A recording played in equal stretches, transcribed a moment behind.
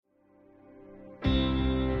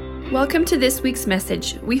Welcome to this week's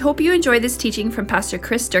message. We hope you enjoy this teaching from Pastor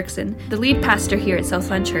Chris Dirksen, the lead pastor here at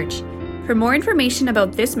Southland Church. For more information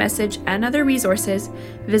about this message and other resources,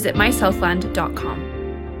 visit mysouthland.com.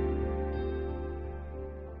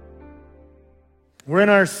 We're in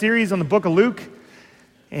our series on the book of Luke,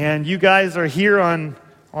 and you guys are here on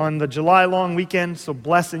the July long weekend, so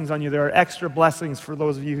blessings on you. There are extra blessings for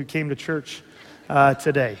those of you who came to church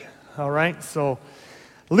today. All right, so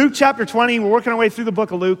Luke chapter 20, we're working our way through the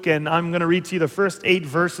book of Luke, and I'm going to read to you the first 8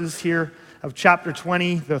 verses here of chapter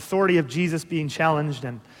 20, the authority of Jesus being challenged,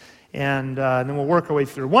 and then we'll work our way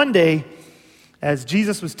through. One day, as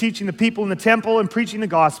Jesus was teaching the people in the temple and preaching the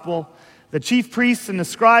gospel, the chief priests and the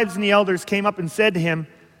scribes and the elders came up and said to him,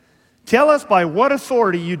 "Tell us by what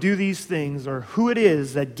authority you do these things, or who it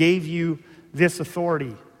is that gave you this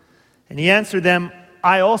authority." And he answered them,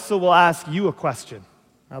 "I also will ask you a question."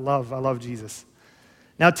 I love Jesus.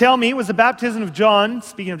 "Now tell me, was the baptism of John,"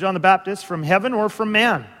 speaking of John the Baptist, "from heaven or from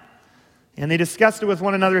man?" And they discussed it with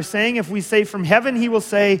one another, saying, "If we say from heaven, he will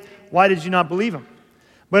say, 'Why did you not believe him?'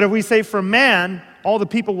 But if we say from man, all the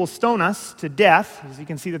people will stone us to death." As you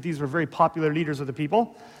can see that these were very popular leaders of the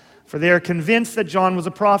people, "for they are convinced that John was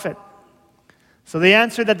a prophet." So they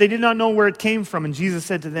answered that they did not know where it came from. And Jesus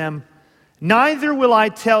said to them, "Neither will I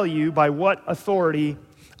tell you by what authority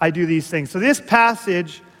I do these things." So this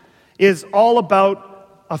passage is all about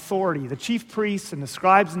authority. The chief priests and the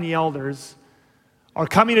scribes and the elders are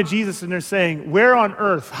coming to Jesus and they're saying, "Where on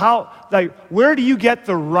earth, where do you get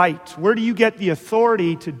the right? Where do you get the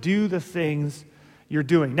authority to do the things you're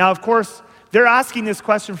doing?" Now, of course, they're asking this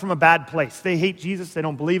question from a bad place. They hate Jesus. They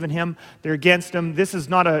don't believe in him. They're against him. This is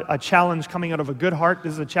not a challenge coming out of a good heart.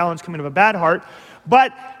 This is a challenge coming out of a bad heart.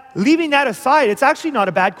 But leaving that aside, it's actually not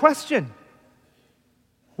a bad question.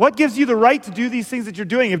 What gives you the right to do these things that you're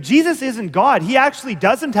doing? If Jesus isn't God, he actually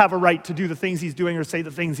doesn't have a right to do the things he's doing or say the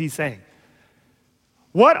things he's saying.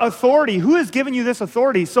 What authority? Who has given you this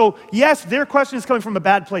authority? So yes, their question is coming from a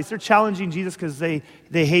bad place. They're challenging Jesus because they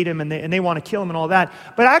hate him and they want to kill him and all that.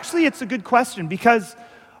 But actually it's a good question because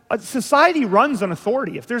society runs on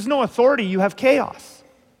authority. If there's no authority, you have chaos.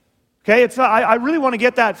 Okay, I really want to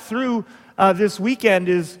get that through this weekend.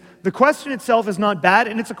 Is the question itself is not bad,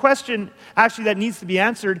 and it's a question actually that needs to be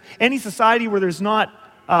answered. Any society where there's not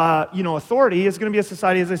authority is going to be a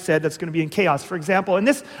society, as I said, that's going to be in chaos. For example, and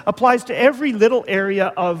this applies to every little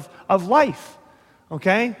area of life,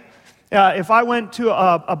 okay? If I went to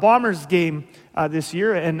a Bombers game this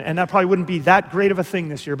year, and that probably wouldn't be that great of a thing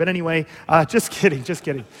this year, but anyway, just kidding.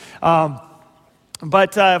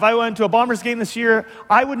 But if I went to a Bombers game this year,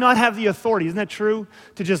 I would not have the authority, isn't that true,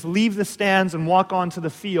 to just leave the stands and walk onto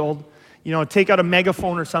the field, take out a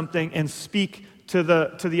megaphone or something and speak to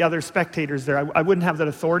the other spectators there. I wouldn't have that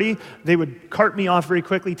authority. They would cart me off very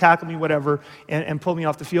quickly, tackle me, whatever, and pull me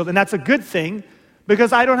off the field. And that's a good thing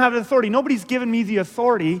because I don't have the authority. Nobody's given me the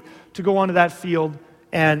authority to go onto that field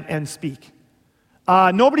and speak.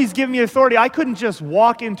 Nobody's given me authority. I couldn't just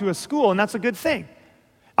walk into a school, and that's a good thing.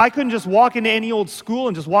 I couldn't just walk into any old school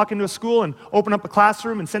and just walk into a school and open up a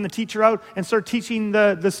classroom and send the teacher out and start teaching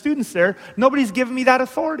the students there. Nobody's given me that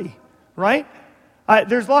authority, right?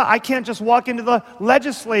 There's a lot. I can't just walk into the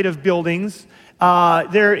legislative buildings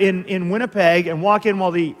there in Winnipeg and walk in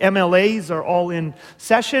while the MLAs are all in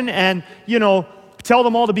session and, tell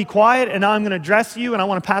them all to be quiet and now I'm going to address you and I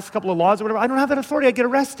want to pass a couple of laws or whatever. I don't have that authority. I get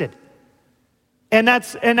arrested. And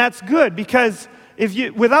that's good because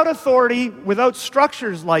without authority, without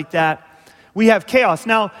structures like that, we have chaos.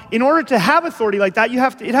 Now, in order to have authority like that,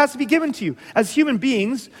 it has to be given to you. As human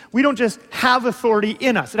beings, we don't just have authority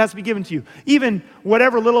in us. It has to be given to you. Even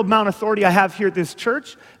whatever little amount of authority I have here at this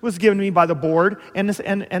church was given to me by the board and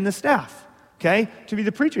the staff, okay, to be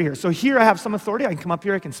the preacher here. So here I have some authority. I can come up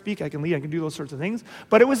here, I can speak, I can lead, I can do those sorts of things.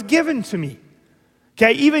 But it was given to me.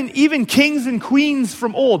 Okay, even kings and queens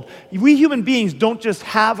from old, we human beings don't just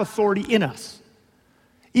have authority in us.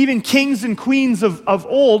 Even kings and queens of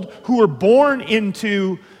old who were born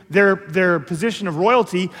into their position of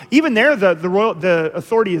royalty, even there the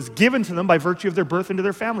authority is given to them by virtue of their birth into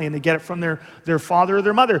their family, and they get it from their father or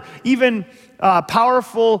their mother. Even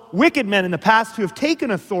powerful wicked men in the past who have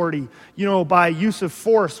taken authority, by use of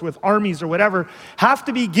force with armies or whatever, have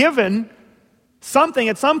to be given something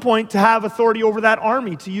at some point to have authority over that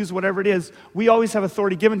army, to use whatever it is. We always have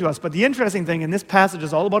authority given to us. But the interesting thing, and this passage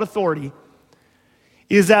is all about authority,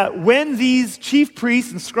 is that when these chief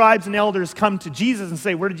priests and scribes and elders come to Jesus and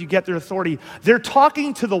say, "Where did you get their authority?" they're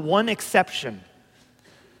talking to the one exception.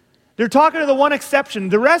 They're talking to the one exception.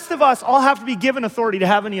 The rest of us all have to be given authority to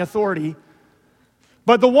have any authority.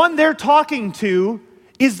 But the one they're talking to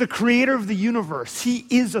is the creator of the universe. He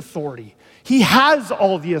is authority. He has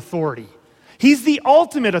all the authority. He's the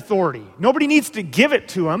ultimate authority. Nobody needs to give it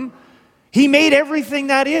to him. He made everything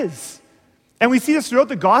that is. And we see this throughout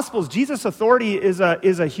the Gospels. Jesus' authority is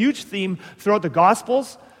a huge theme throughout the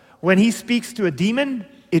Gospels. When he speaks to a demon,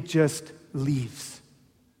 it just leaves.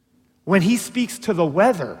 When he speaks to the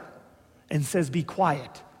weather and says, be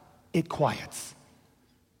quiet, it quiets.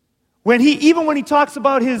 Even when he talks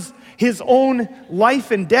about his own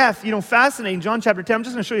life and death, fascinating, John chapter 10, I'm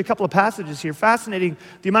just going to show you a couple of passages here. Fascinating,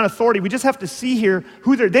 the amount of authority. We just have to see here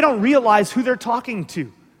they don't realize who they're talking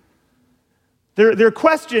to. Their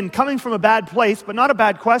question coming from a bad place, but not a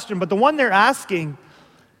bad question, but the one they're asking,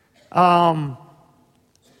 who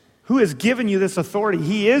has given you this authority?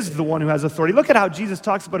 He is the one who has authority. Look at how Jesus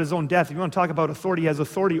talks about his own death. If you want to talk about authority, he has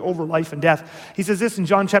authority over life and death. He says this in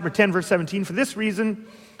John chapter 10, verse 17, for this reason,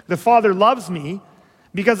 the Father loves me,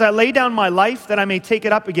 because I lay down my life that I may take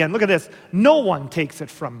it up again. Look at this. No one takes it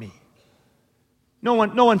from me. No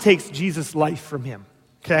one takes Jesus' life from him,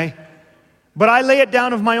 okay? But I lay it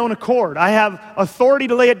down of my own accord. I have authority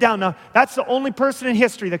to lay it down. Now, that's the only person in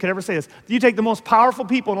history that could ever say this. You take the most powerful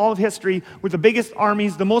people in all of history with the biggest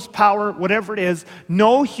armies, the most power, whatever it is,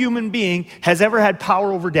 no human being has ever had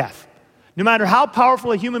power over death. No matter how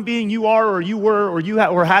powerful a human being you are or you were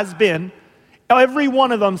or has been, every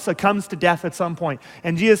one of them succumbs to death at some point.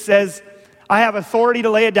 And Jesus says, I have authority to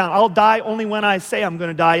lay it down. I'll die only when I say I'm going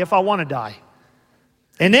to die if I want to die.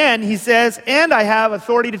 And then he says, and I have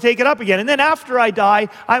authority to take it up again. And then after I die,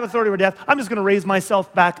 I have authority over death. I'm just going to raise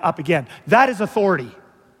myself back up again. That is authority.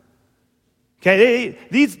 Okay,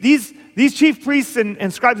 these chief priests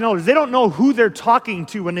and scribes and elders, they don't know who they're talking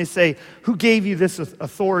to when they say, who gave you this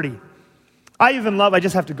authority? I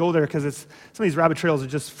just have to go there because some of these rabbit trails are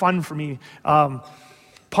just fun for me.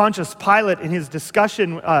 Pontius Pilate, in his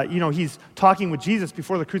discussion, he's talking with Jesus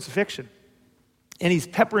before the crucifixion. And he's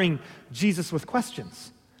peppering Jesus with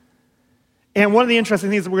questions. And one of the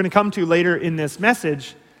interesting things that we're going to come to later in this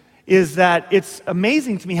message is that it's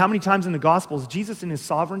amazing to me how many times in the Gospels Jesus in his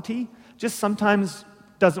sovereignty just sometimes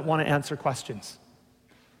doesn't want to answer questions.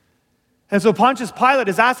 And so Pontius Pilate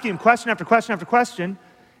is asking him question after question after question,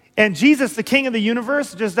 and Jesus, the king of the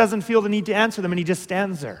universe, just doesn't feel the need to answer them, and he just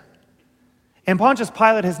stands there. And Pontius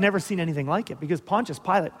Pilate has never seen anything like it, because Pontius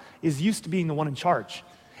Pilate is used to being the one in charge.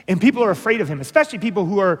 And people are afraid of him, especially people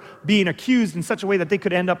who are being accused in such a way that they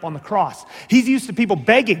could end up on the cross. He's used to people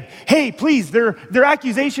begging, hey, please, their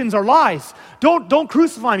accusations are lies. Don't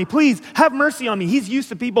crucify me, please, have mercy on me. He's used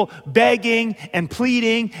to people begging and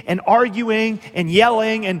pleading and arguing and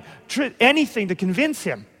yelling and anything to convince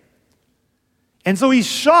him. And so he's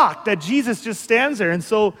shocked that Jesus just stands there. And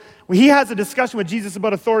so he has a discussion with Jesus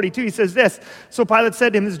about authority too. He says this, so Pilate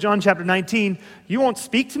said to him, this is John chapter 19, you won't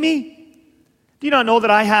speak to me? Do you not know that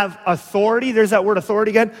I have authority? There's that word authority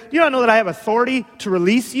again. Do you not know that I have authority to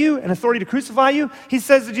release you and authority to crucify you? He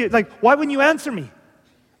says to Jesus, why wouldn't you answer me?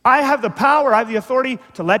 I have the power, I have the authority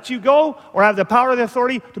to let you go, or I have the power or the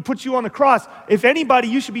authority to put you on the cross. If anybody,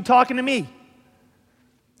 you should be talking to me.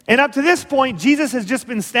 And up to this point, Jesus has just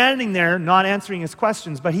been standing there, not answering his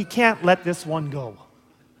questions, but he can't let this one go.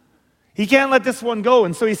 He can't let this one go.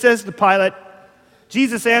 And so he says to Pilate,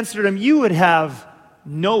 Jesus answered him, you would have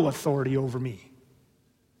no authority over me.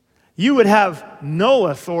 You would have no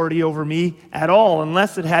authority over me at all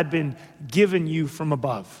unless it had been given you from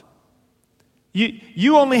above.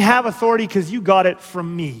 You only have authority because you got it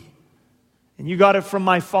from me. And you got it from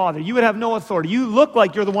my Father. You would have no authority. You look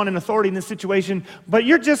like you're the one in authority in this situation, but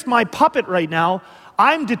you're just my puppet right now.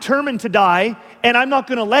 I'm determined to die, and I'm not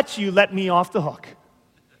going to let you let me off the hook.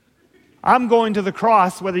 I'm going to the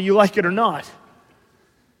cross whether you like it or not.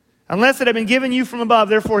 Unless it had been given you from above,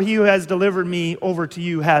 therefore he who has delivered me over to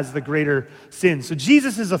you has the greater sin. So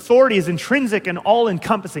Jesus' authority is intrinsic and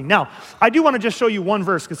all-encompassing. Now, I do want to just show you one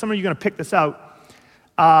verse, because some of you are going to pick this out.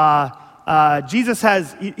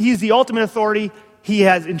 He's the ultimate authority. He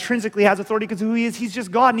intrinsically has authority because of who he is. He's just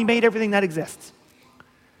God, and he made everything that exists.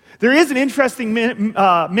 There is an interesting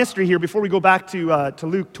mystery here before we go back to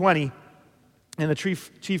Luke 20 and the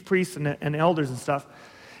chief priests and elders and stuff.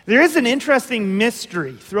 There is an interesting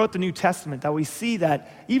mystery throughout the New Testament that we see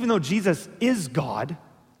that even though Jesus is God,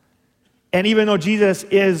 and even though Jesus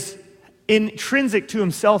is intrinsic to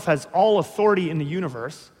himself, has all authority in the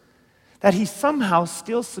universe, that he somehow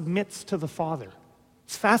still submits to the Father.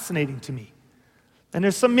 It's fascinating to me. And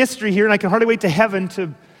there's some mystery here, and I can hardly wait to heaven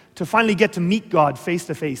to finally get to meet God face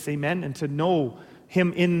to face, amen, and to know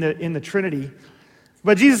him in the Trinity.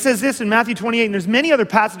 But Jesus says this in Matthew 28, and there's many other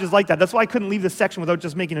passages like that. That's why I couldn't leave this section without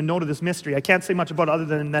just making a note of this mystery. I can't say much about it other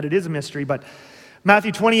than that it is a mystery, but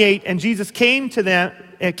Matthew 28, and Jesus came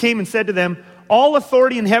and said to them, all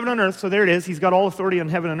authority in heaven and earth, so there it is, he's got all authority on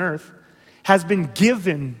heaven and earth, has been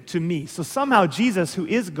given to me. So somehow Jesus, who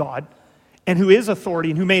is God and who is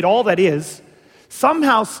authority and who made all that is,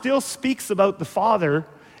 somehow still speaks about the Father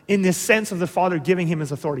in this sense of the Father giving him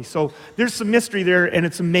his authority. So there's some mystery there, and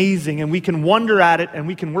it's amazing, and we can wonder at it, and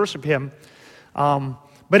we can worship him.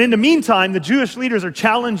 But in the meantime, the Jewish leaders are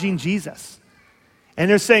challenging Jesus. And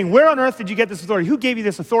they're saying, where on earth did you get this authority? Who gave you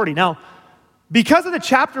this authority? Now, because of the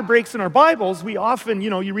chapter breaks in our Bibles, we often,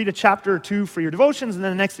 you read a chapter or two for your devotions, and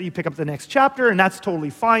then the next day you pick up the next chapter, and that's totally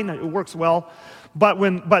fine. It works well.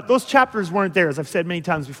 But those chapters weren't there. As I've said many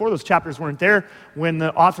times before, those chapters weren't there when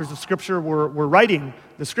the authors of Scripture were writing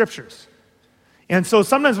the Scriptures. And so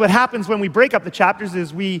sometimes what happens when we break up the chapters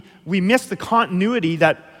is we miss the continuity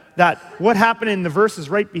that what happened in the verses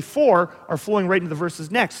right before are flowing right into the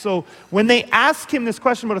verses next. So when they ask him this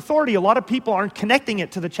question about authority, a lot of people aren't connecting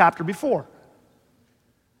it to the chapter before.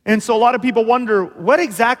 And so a lot of people wonder, what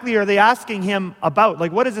exactly are they asking him about?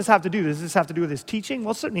 Like, what does this have to do? Does this have to do with his teaching?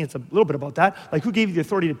 Well, certainly it's a little bit about that. Like, who gave you the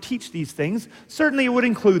authority to teach these things? Certainly it would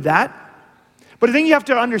include that. But the thing you have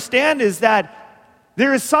to understand is that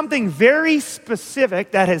there is something very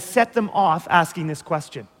specific that has set them off asking this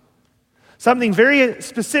question. Something very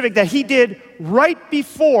specific that he did right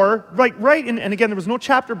before, and again, there was no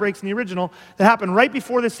chapter breaks in the original, that happened right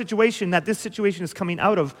before this situation that this situation is coming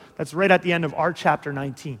out of. That's right at the end of our chapter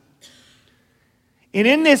 19. And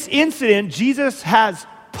in this incident, Jesus has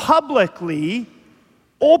publicly,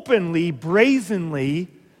 openly, brazenly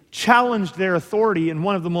challenged their authority in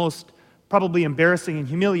one of the most probably embarrassing and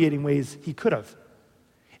humiliating ways he could have.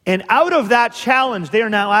 And out of that challenge, they are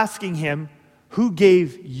now asking him, who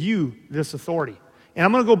gave you this authority? And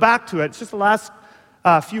I'm going to go back to it. It's just the last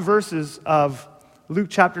few verses of Luke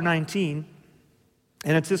chapter 19.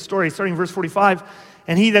 And it's this story, starting in verse 45.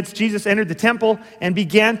 And he, that's Jesus, entered the temple and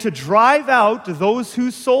began to drive out those who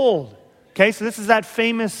sold. Okay, so this is that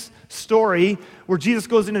famous story where Jesus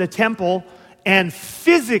goes into the temple and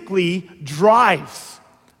physically drives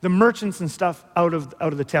the merchants and stuff out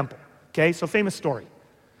of the temple. Okay, so famous story.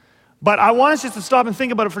 But I want us just to stop and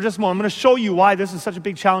think about it for just a moment. I'm going to show you why this is such a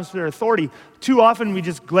big challenge to their authority. Too often we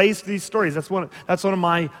just glaze through these stories. That's one of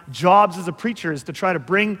my jobs as a preacher, is to try to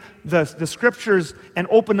bring the Scriptures and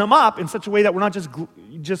open them up in such a way that we're not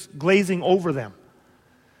just glazing over them.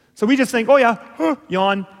 So we just think, oh yeah,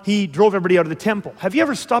 yawn, he drove everybody out of the temple. Have you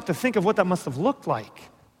ever stopped to think of what that must have looked like?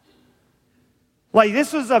 Like,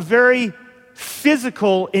 this was a very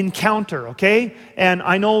physical encounter, okay? And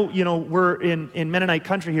I know, we're in Mennonite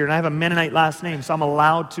country here, and I have a Mennonite last name, so I'm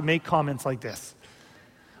allowed to make comments like this.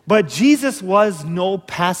 But Jesus was no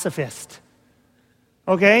pacifist,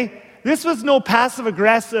 okay? This was no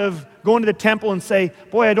passive-aggressive, go into the temple and say,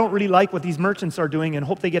 boy, I don't really like what these merchants are doing, and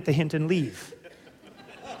hope they get the hint and leave.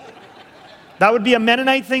 That would be a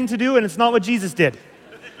Mennonite thing to do, and it's not what Jesus did.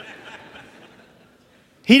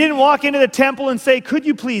 He didn't walk into the temple and say, could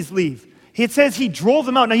you please leave? It says he drove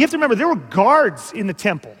them out. Now, you have to remember, there were guards in the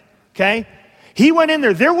temple, okay? He went in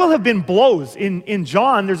there. There will have been blows. In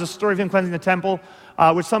John, there's a story of him cleansing the temple,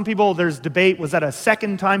 which some people, there's debate, was that a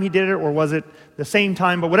second time he did it, or was it the same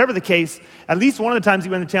time? But whatever the case, at least one of the times he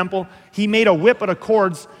went in the temple, he made a whip out of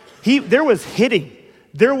cords. There was hitting.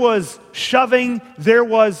 There was shoving. There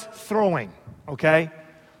was throwing, okay?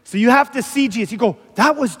 So you have to see Jesus. You go,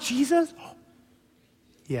 that was Jesus? Oh,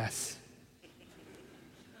 yes.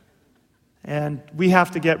 And we have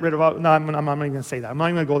to get rid of, no, I'm not even going to say that. I'm not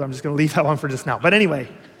even going to go there. I'm just going to leave that one for just now. But anyway,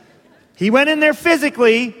 he went in there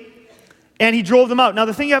physically, and he drove them out. Now,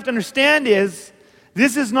 the thing you have to understand is,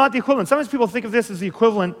 this is not the equivalent. Sometimes people think of this as the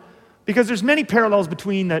equivalent because there's many parallels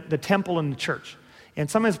between the temple and the church. And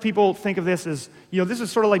sometimes people think of this as, this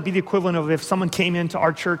is sort of like be the equivalent of if someone came into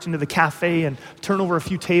our church, into the cafe, and turned over a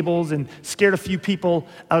few tables and scared a few people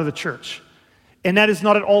out of the church. And that is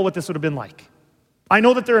not at all what this would have been like. I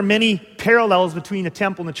know that there are many parallels between the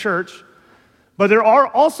temple and the church, but there are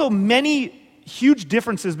also many huge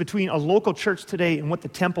differences between a local church today and what the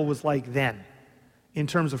temple was like then, in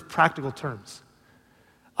terms of practical terms.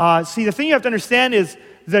 See, the thing you have to understand is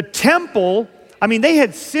the temple, they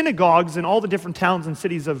had synagogues in all the different towns and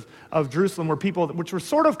cities of Jerusalem which were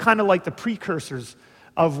sort of kind of like the precursors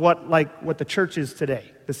of what the church is today.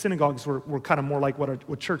 The synagogues were kind of more like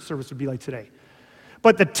what church service would be like today.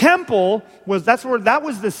 But the temple that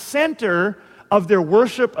was the center of their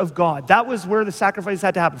worship of God. That was where the sacrifice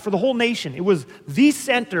had to happen for the whole nation. It was the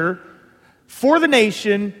center for the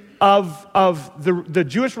nation of the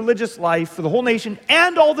Jewish religious life for the whole nation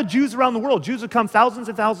and all the Jews around the world. Jews would come, thousands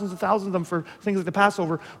and thousands and thousands of them for things like the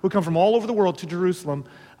Passover, would come from all over the world to Jerusalem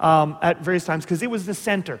at various times because it was the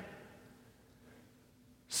center.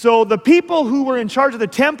 So the people who were in charge of the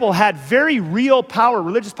temple had very real power,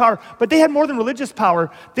 religious power, but they had more than religious power.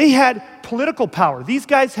 They had political power. These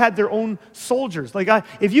guys had their own soldiers. Like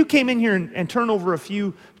if you came in here and turned over a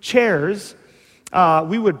few chairs,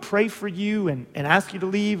 we would pray for you and ask you to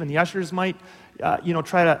leave, and the ushers might,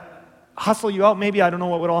 try to hustle you out. Maybe, I don't know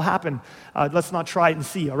what would all happen. Let's not try it and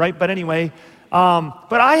see, all right? But anyway,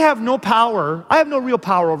 but I have no power. I have no real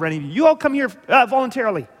power over any of you. You all come here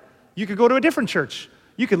voluntarily. You could go to a different church.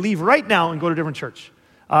 You could leave right now and go to a different church.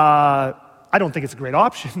 I don't think it's a great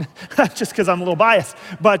option, just because I'm a little biased.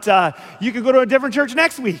 But you could go to a different church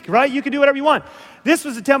next week, right? You could do whatever you want. This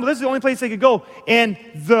was the temple. This is the only place they could go. And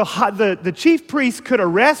the chief priest could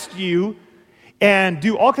arrest you and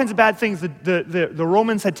do all kinds of bad things. The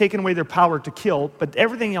Romans had taken away their power to kill, but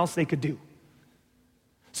everything else they could do.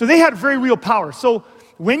 So they had very real power. So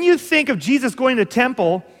when you think of Jesus going to the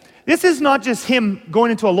temple, this is not just him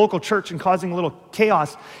going into a local church and causing a little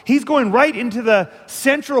chaos. He's going right into the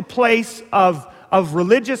central place of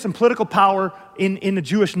religious and political power in the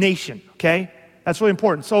Jewish nation, okay? That's really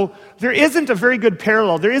important. So there isn't a very good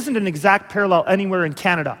parallel. There isn't an exact parallel anywhere in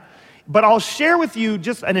Canada. But I'll share with you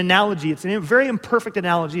just an analogy. It's a very imperfect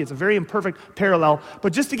analogy. It's a very imperfect parallel.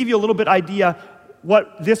 But just to give you a little bit idea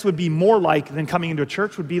what this would be more like than coming into a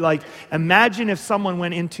church would be like, imagine if someone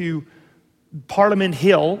went into Parliament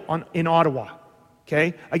Hill in Ottawa,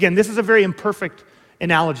 okay? Again, this is a very imperfect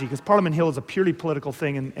analogy because Parliament Hill is a purely political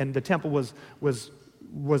thing and the temple was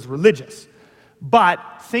religious. But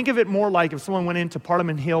think of it more like if someone went into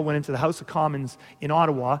Parliament Hill, went into the House of Commons in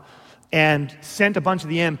Ottawa and sent a bunch of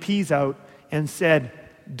the MPs out and said,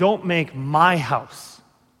 don't make my house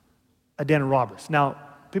a den of robbers. Now,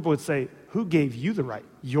 people would say, who gave you the right?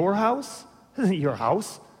 Your house? This isn't your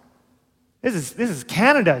house. This is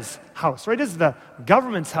Canada's house, right? This is the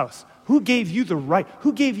government's house. Who gave you the right?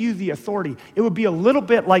 Who gave you the authority? It would be a little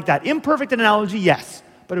bit like that. Imperfect analogy, yes,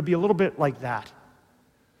 but it would be a little bit like that.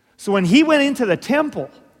 So when he went into the temple,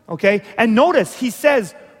 okay, and notice he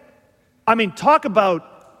says, talk about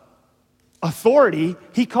authority.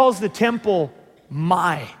 He calls the temple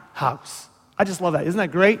my house. I just love that. Isn't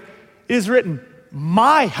that great? It is written,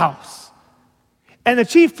 my house. And the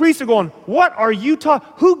chief priests are going, what are you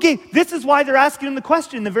talking? This is why they're asking him the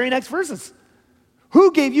question in the very next verses.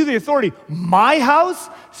 Who gave you the authority? My house?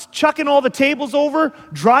 Chucking all the tables over?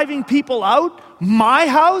 Driving people out? My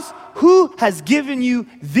house? Who has given you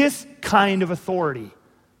this kind of authority?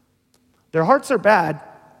 Their hearts are bad,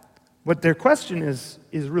 but their question is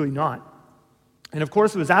really not. And of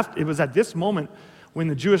course, it was at this moment when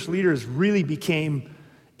the Jewish leaders really became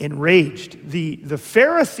enraged. The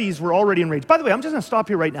Pharisees were already enraged. By the way, I'm just going to stop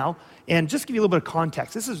here right now and just give you a little bit of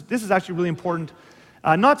context. This is actually really important,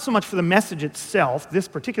 not so much for the message itself, this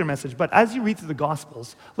particular message, but as you read through the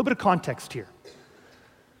Gospels, a little bit of context here.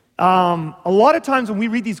 A lot of times when we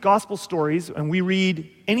read these gospel stories and we read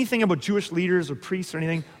anything about Jewish leaders or priests or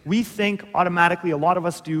anything, we think automatically, a lot of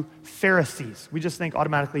us do, Pharisees. We just think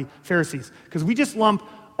automatically Pharisees because we just lump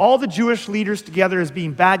all the Jewish leaders together as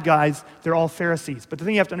being bad guys. They're all Pharisees. But the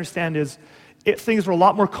thing you have to understand is things were a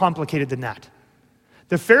lot more complicated than that.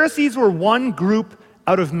 The Pharisees were one group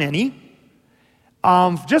out of many.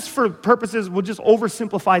 Just for purposes, we'll just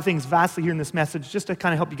oversimplify things vastly here in this message, just to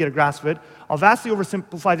kind of help you get a grasp of it. I'll vastly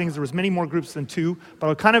oversimplify things. There was many more groups than two, but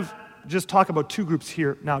I'll kind of just talk about two groups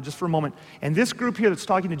here now, just for a moment. And this group here that's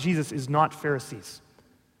talking to Jesus is not Pharisees.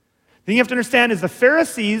 The thing you have to understand is the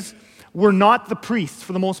Pharisees were not the priests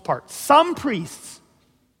for the most part. Some priests,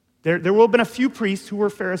 there will have been a few priests who were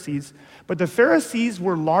Pharisees, but the Pharisees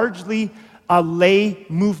were largely a lay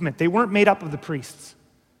movement. They weren't made up of the priests.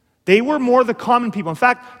 They were more the common people. In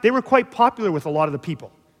fact, they were quite popular with a lot of the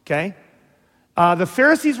people, okay? The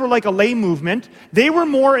Pharisees were like a lay movement. They were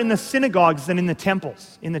more in the synagogues than in the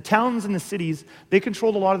temples. In the towns and the cities, they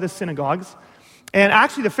controlled a lot of the synagogues. And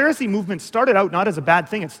actually, the Pharisee movement started out not as a bad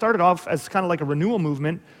thing. It started off as kind of like a renewal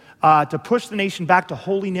movement, to push the nation back to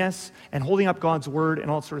holiness and holding up God's word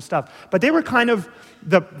and all that sort of stuff. But they were kind of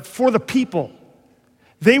for the people.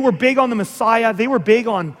 They were big on the Messiah. They were big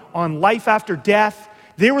on life after death.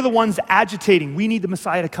 They were the ones agitating. We need the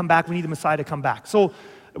Messiah to come back. We need the Messiah to come back. So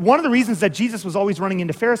one of the reasons that Jesus was always running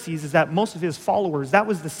into Pharisees is that most of his followers, that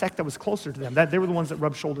was the sect that was closer to them. That they were the ones that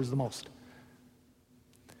rubbed shoulders the most.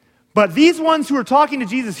 But these ones who are talking to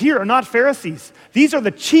Jesus here are not Pharisees. These are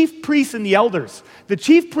the chief priests and the elders. The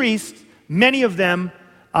chief priests, many of them,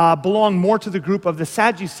 belonged more to the group of the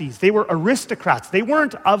Sadducees. They were aristocrats. They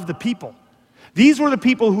weren't of the people. These were the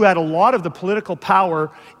people who had a lot of the political power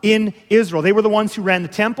in Israel. They were the ones who ran the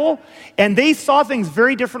temple, and they saw things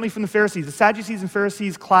very differently from the Pharisees. The Sadducees and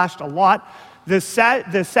Pharisees clashed a lot. The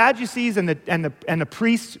Sadducees and the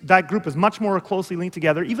priests, that group is much more closely linked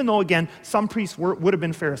together, even though, again, some priests would have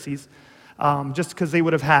been Pharisees, just because they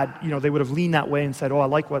would have had, they would have leaned that way and said, oh, I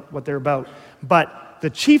like what they're about. But the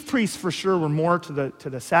chief priests, for sure, were more to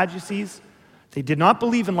the Sadducees. They did not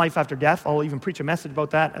believe in life after death. I'll even preach a message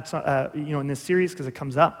about that, in this series because it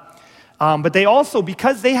comes up. But they also,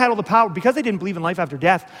 because they had all the power, because they didn't believe in life after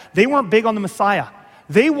death, they weren't big on the Messiah.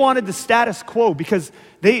 They wanted the status quo because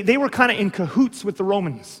they were kind of in cahoots with the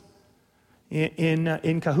Romans.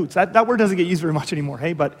 In cahoots. That word doesn't get used very much anymore,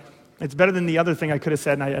 hey? But it's better than the other thing I could have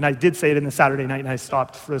said, and I did say it in the Saturday night, and I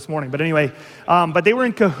stopped for this morning. But anyway, but they were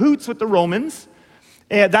in cahoots with the Romans.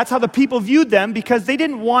 And that's how the people viewed them because they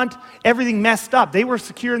didn't want everything messed up. They were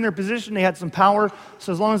secure in their position. They had some power,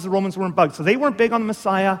 so as long as the Romans weren't bugged. So they weren't big on the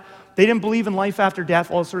Messiah. They didn't believe in life after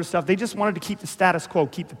death, all this sort of stuff. They just wanted to keep the status quo,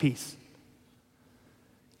 keep the peace.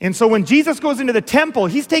 And so when Jesus goes into the temple,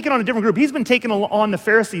 he's taken on a different group. He's been taking on the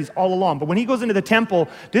Pharisees all along. But when he goes into the temple,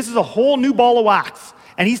 this is a whole new ball of wax.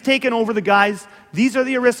 And he's taken over the guys. These are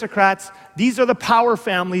the aristocrats. These are the power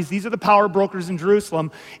families. These are the power brokers in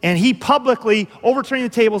Jerusalem. And he publicly, overturning the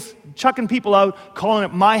tables, chucking people out, calling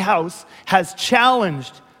it my house, has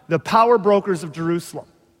challenged the power brokers of Jerusalem.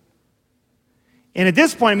 And at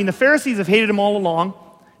this point, the Pharisees have hated him all along.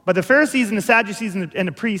 But the Pharisees and the Sadducees and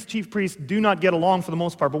the priests, chief priests, do not get along for the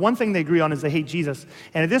most part. But one thing they agree on is they hate Jesus.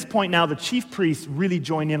 And at this point now, the chief priests really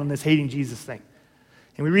join in on this hating Jesus thing.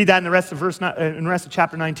 And we read that in the rest of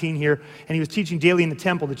chapter 19 here. And he was teaching daily in the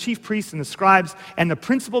temple. The chief priests and the scribes and the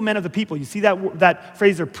principal men of the people. You see that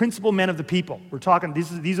phrase there, principal men of the people. We're talking,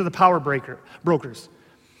 these are the power brokers.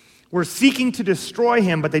 Were seeking to destroy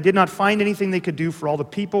him, but they did not find anything they could do, for all the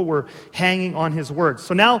people were hanging on his words.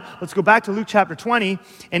 So now let's go back to Luke chapter 20,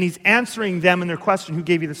 and he's answering them in their question, who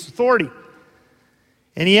gave you this authority?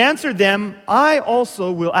 And he answered them, I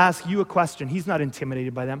also will ask you a question. He's not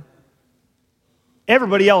intimidated by them.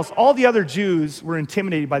 Everybody else, all the other Jews were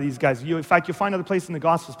intimidated by these guys. In fact, you'll find other places in the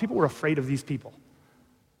Gospels, people were afraid of these people.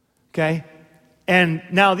 Okay? And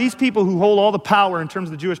now these people who hold all the power in terms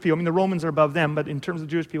of the Jewish people, the Romans are above them, but in terms of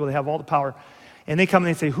the Jewish people, they have all the power. And they come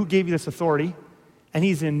and they say, who gave you this authority? And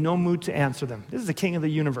he's in no mood to answer them. This is the king of the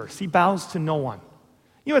universe. He bows to no one.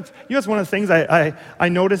 What's one of the things I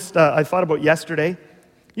noticed, I thought about yesterday?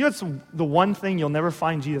 It's the one thing you'll never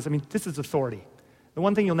find Jesus, this is authority. The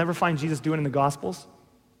one thing you'll never find Jesus doing in the Gospels?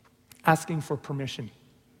 Asking for permission.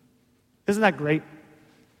 Isn't that great?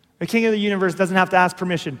 The king of the universe doesn't have to ask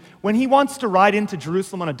permission. When he wants to ride into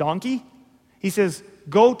Jerusalem on a donkey, he says,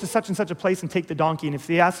 go to such and such a place and take the donkey. And if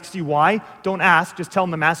he asks you why, don't ask, just tell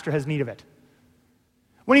him the master has need of it.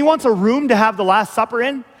 When he wants a room to have the Last Supper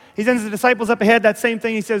in, he sends the disciples up ahead, that same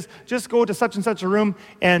thing. He says, just go to such and such a room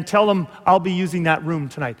and tell them I'll be using that room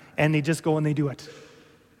tonight. And they just go and they do it.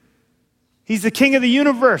 He's the king of the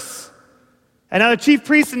universe. And now the chief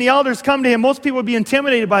priests and the elders come to him. Most people would be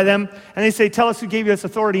intimidated by them. And they say, tell us who gave you this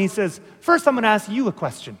authority. And he says, first I'm going to ask you a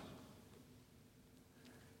question.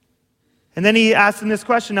 And then he asks them this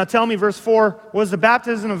question. Now tell me, verse 4, was the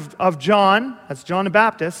baptism of John, that's John the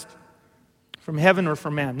Baptist, from heaven or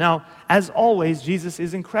from man? Now, as always, Jesus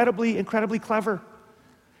is incredibly, incredibly clever.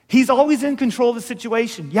 He's always in control of the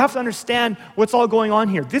situation. You have to understand what's all going on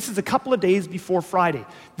here. This is a couple of days before Friday.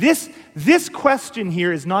 This question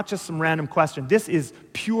here is not just some random question. This is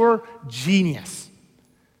pure genius.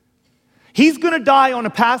 He's going to die on a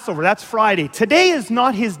Passover. That's Friday. Today is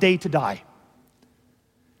not his day to die.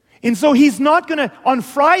 And so he's not going to, on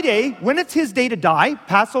Friday, when it's his day to die,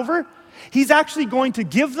 Passover, he's actually going to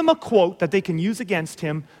give them a quote that they can use against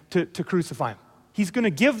him to crucify him. He's going to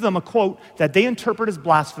give them a quote that they interpret as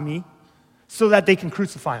blasphemy so that they can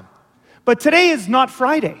crucify him. But today is not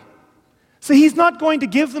Friday. So he's not going to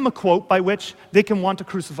give them a quote by which they can want to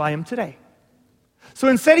crucify him today. So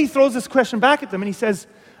instead he throws this question back at them and he says,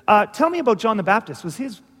 tell me about John the Baptist. Was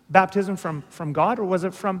his baptism from God or was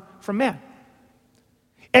it from man?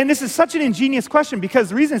 And this is such an ingenious question because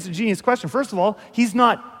the reason it's an ingenious question, first of all, he's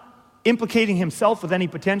not implicating himself with any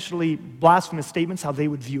potentially blasphemous statements, how they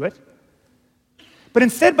would view it. But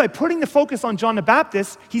instead, by putting the focus on John the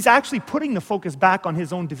Baptist, he's actually putting the focus back on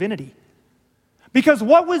his own divinity. Because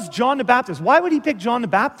what was John the Baptist? Why would he pick John the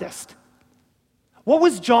Baptist? What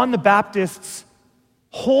was John the Baptist's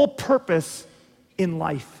whole purpose in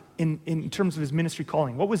life, in terms of his ministry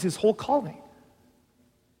calling? What was his whole calling?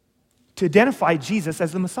 To identify Jesus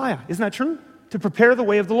as the Messiah. Isn't that true? To prepare the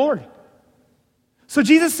way of the Lord. So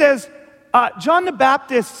Jesus says, John the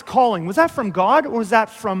Baptist's calling, was that from God or was that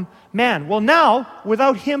from man? Well, now,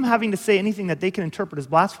 without him having to say anything that they can interpret as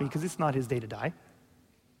blasphemy, because it's not his day to die,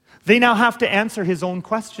 they now have to answer his own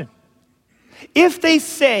question. If they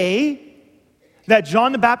say that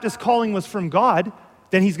John the Baptist's calling was from God,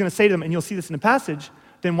 then he's going to say to them, and you'll see this in the passage,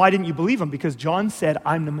 then why didn't you believe him? Because John said,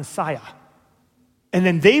 I'm the Messiah. And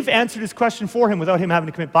then they've answered his question for him without him having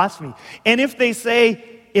to commit blasphemy. And if they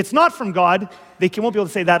say it's not from God, they won't be able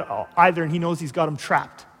to say that either, and he knows he's got them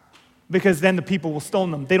trapped. Because then the people will stone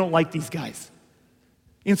them. They don't like these guys.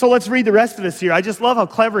 And so let's read the rest of this here. I just love how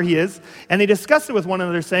clever he is. And they discuss it with one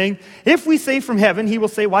another, saying, if we say from heaven, he will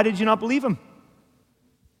say, why did you not believe him?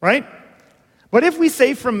 Right? But if we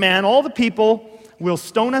say from man, all the people will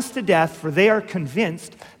stone us to death, for they are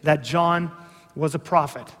convinced that John was a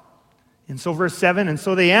prophet. And so verse 7, and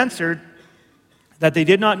so they answered that they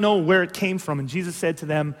did not know where it came from. And Jesus said to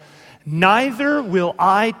them, neither will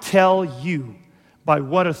I tell you by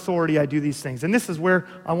what authority I do these things. And this is where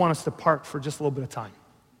I want us to park for just a little bit of time.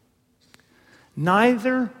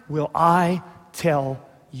 Neither will I tell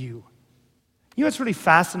you. You know what's really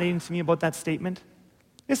fascinating to me about that statement?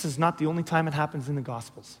 This is not the only time it happens in the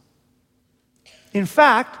Gospels. In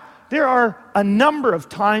fact, there are a number of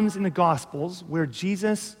times in the Gospels where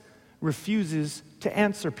Jesus refuses to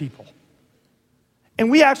answer people. And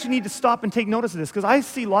we actually need to stop and take notice of this, because I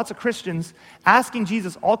see lots of Christians asking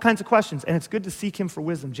Jesus all kinds of questions, and it's good to seek him for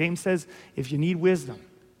wisdom. James says, if you need wisdom,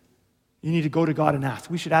 you need to go to God and ask.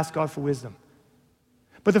 We should ask God for wisdom.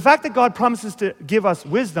 But the fact that God promises to give us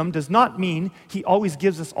wisdom does not mean he always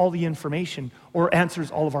gives us all the information or answers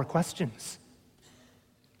all of our questions.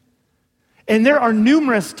 And there are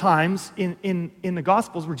numerous times in the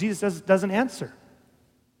Gospels where Jesus doesn't answer.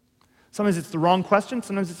 Sometimes it's the wrong question,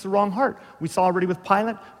 sometimes it's the wrong heart. We saw already with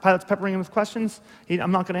Pilate. Pilate's peppering him with questions.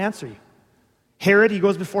 I'm not going to answer you. Herod, he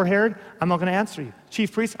goes before Herod. I'm not going to answer you.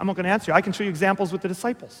 Chief priest, I'm not going to answer you. I can show you examples with the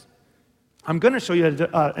disciples. I'm going to show you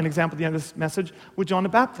an example at the end of this message with John the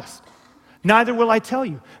Baptist. Neither will I tell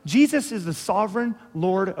you. Jesus is the sovereign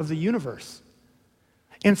Lord of the universe.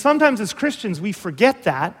 And sometimes as Christians, we forget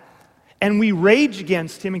that, and we rage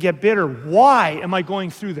against him and get bitter. Why am I going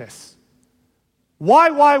through this?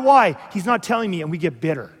 Why? He's not telling me, and we get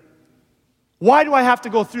bitter. Why do I have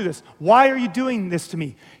to go through this? Why are you doing this to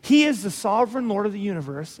me? He is the sovereign Lord of the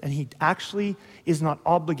universe, and he actually is not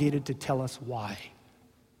obligated to tell us why.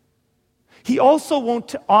 He also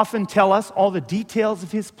won't often tell us all the details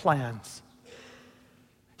of his plans.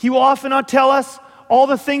 He will often not tell us all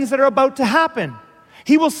the things that are about to happen.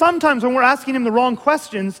 He will sometimes, when we're asking him the wrong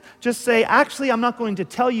questions, just say, actually, I'm not going to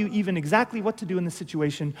tell you even exactly what to do in this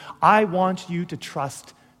situation. I want you to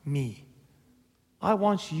trust me. I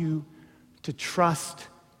want you to trust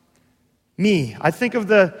me. I think of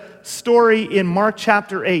the story in Mark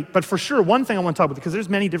chapter 8, but for sure, one thing I want to talk about, because there's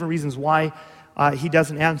many different reasons why he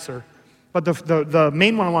doesn't answer, but the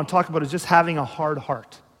main one I want to talk about is just having a hard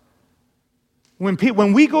heart.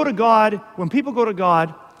 When we go to God, when people go to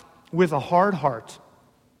God with a hard heart,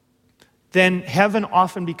 then heaven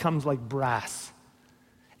often becomes like brass.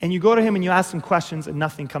 And you go to him and you ask him questions and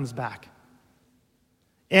nothing comes back.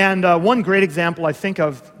 And one great example I think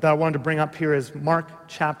of that I wanted to bring up here is Mark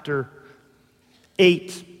chapter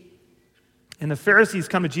 8. And the Pharisees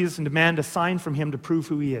come to Jesus and demand a sign from him to prove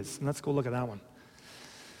who he is. And let's go look at that one.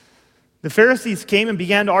 The Pharisees came and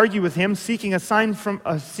began to argue with him, seeking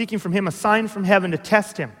from him a sign from heaven to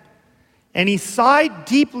test him. And he sighed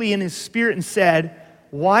deeply in his spirit and said,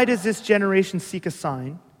 why does this generation seek a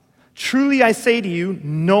sign? Truly I say to you,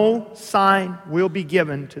 no sign will be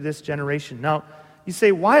given to this generation. Now, you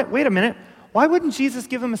say, why? Wait a minute. Why wouldn't Jesus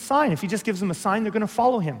give them a sign? If he just gives them a sign, they're going to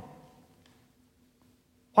follow him.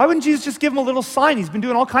 Why wouldn't Jesus just give them a little sign? He's been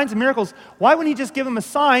doing all kinds of miracles. Why wouldn't he just give them a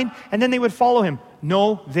sign and then they would follow him?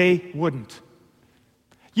 No, they wouldn't.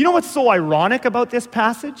 You know what's so ironic about this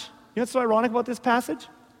passage?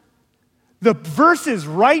 The verses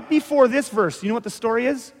right before this verse, you know what the story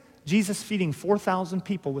is? Jesus feeding 4,000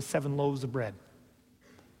 people with 7 loaves of bread.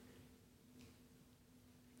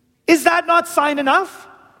 Is that not sign enough?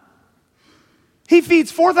 He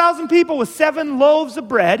feeds 4,000 people with 7 loaves of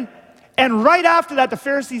bread, and right after that, the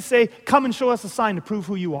Pharisees say, come and show us a sign to prove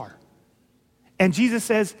who you are. And Jesus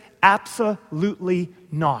says, absolutely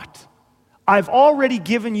not. I've already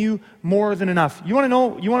given you more than enough. You want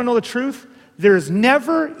to know the truth? There is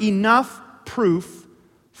never enough proof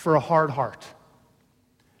for a hard heart.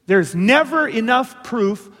 There's never enough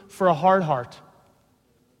proof for a hard heart.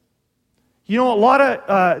 You know, a lot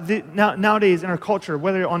of nowadays in our culture,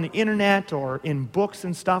 whether on the internet or in books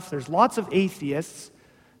and stuff, there's lots of atheists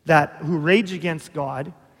who rage against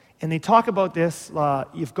God, And they talk about this,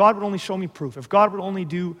 if God would only show me proof, if God would only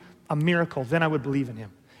do a miracle, then I would believe in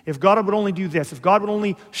him. If God would only do this, if God would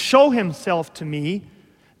only show himself to me,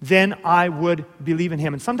 then I would believe in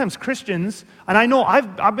him. And sometimes Christians, and I know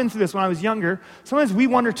I've been through this when I was younger, sometimes we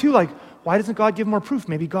wonder too, like, why doesn't God give more proof?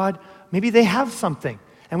 Maybe they have something.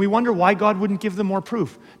 And we wonder why God wouldn't give them more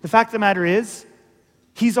proof. The fact of the matter is,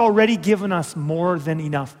 he's already given us more than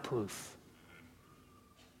enough proof.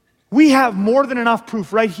 We have more than enough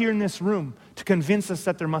proof right here in this room to convince us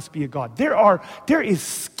that there must be a God. There is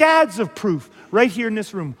scads of proof right here in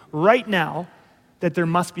this room right now that there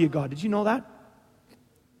must be a God. Did you know that?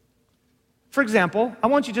 For example, I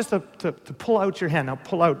want you just to pull out your hand. Now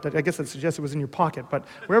pull out, I guess that suggests it was in your pocket, but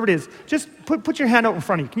wherever it is, just put your hand out in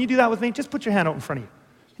front of you. Can you do that with me? Just put your hand out in front of you.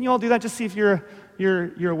 Can you all do that? Just see if you're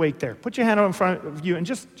awake there. Put your hand out in front of you and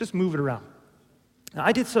just move it around. Now,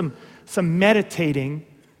 I did some meditating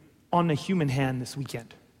on the human hand this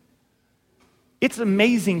weekend. It's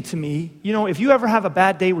amazing to me. You know, if you ever have a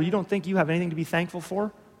bad day where you don't think you have anything to be thankful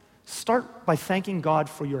for, start by thanking God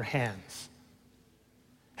for your hands.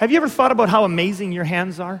 Have you ever thought about how amazing your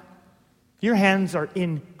hands are? Your hands are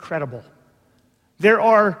incredible. There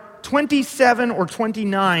are 27 or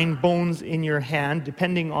 29 bones in your hand,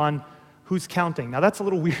 depending on who's counting. Now, that's a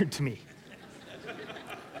little weird to me.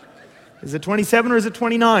 Is it 27 or is it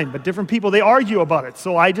 29? But different people, they argue about it.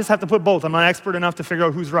 So I just have to put both. I'm not expert enough to figure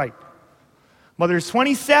out who's right. Whether there's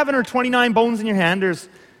 27 or 29 bones in your hand, there's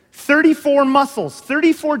 34 muscles,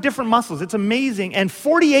 34 different muscles. It's amazing. And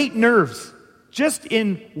 48 nerves just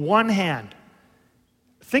in one hand.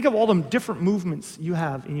 Think of all the different movements you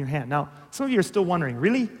have in your hand. Now, some of you are still wondering,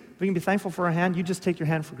 really? If we can be thankful for a hand, you just take your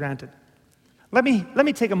hand for granted. Let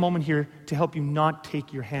me take a moment here to help you not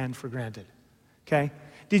take your hand for granted. Okay?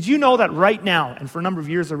 Did you know that right now, and for a number of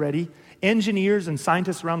years already, engineers and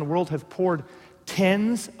scientists around the world have poured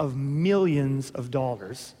tens of millions of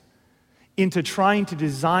dollars into trying to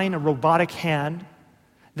design a robotic hand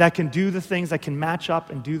that can do the things, that can match up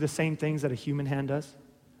and do the same things that a human hand does?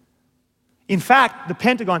 In fact, the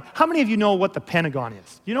Pentagon, how many of you know what the Pentagon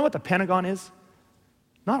is? You know what the Pentagon is?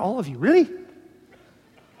 Not all of you, really?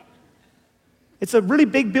 It's a really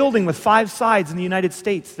big building with 5 sides in the United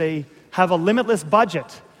States. They have a limitless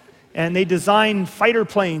budget, and they design fighter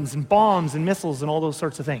planes and bombs and missiles and all those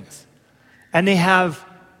sorts of things. And they have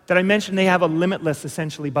a limitless,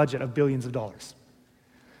 essentially, budget of billions of dollars.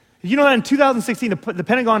 You know that in 2016, the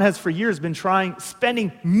Pentagon has for years been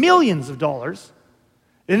spending millions of dollars,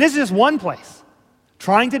 and this is just one place,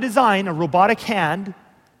 trying to design a robotic hand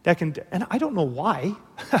that can, and I don't know why.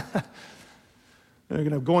 They're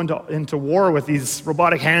going to go into war with these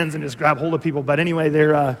robotic hands and just grab hold of people. But anyway,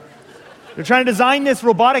 they're trying to design this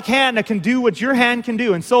robotic hand that can do what your hand can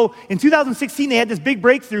do. And so in 2016, they had this big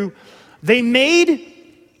breakthrough. They made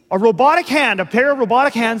a robotic hand, a pair of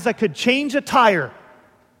robotic hands that could change a tire,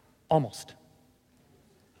 almost.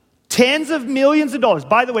 Tens of millions of dollars.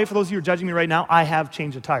 By the way, for those of you who are judging me right now, I have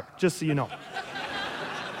changed a tire, just so you know.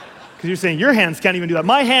 Because you're saying your hands can't even do that.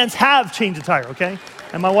 My hands have changed a tire, okay?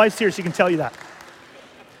 And my wife's here, she can tell you that.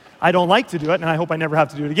 I don't like to do it, and I hope I never have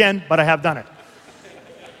to do it again, but I have done it.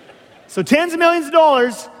 So tens of millions of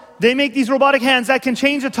dollars, they make these robotic hands that can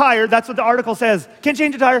change a tire. That's what the article says. Can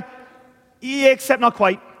change a tire, yeah, except not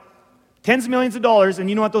quite. Tens of millions of dollars, and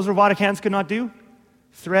you know what those robotic hands could not do?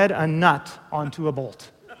 Thread a nut onto a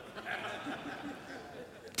bolt.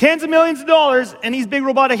 Tens of millions of dollars, and these big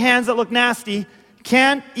robotic hands that look nasty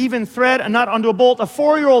can't even thread a nut onto a bolt. A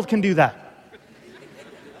 4-year-old can do that.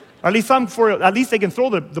 Or at least they can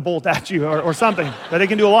throw the bolt at you or something. But they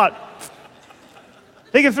can do a lot.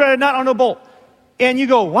 They can thread a nut onto a bolt. And you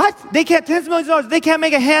go, what? They can't, tens of millions of dollars, they can't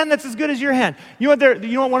make a hand that's as good as your hand. You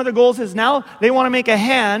know what one of their goals is now? They want to make a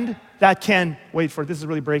hand that can, wait for it, this is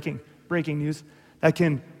really breaking news, that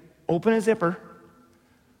can open a zipper,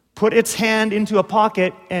 put its hand into a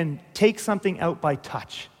pocket, and take something out by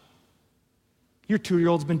touch. Your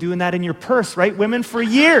 2-year-old's been doing that in your purse, right, women, for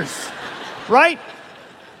years, right?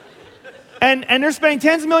 And they're spending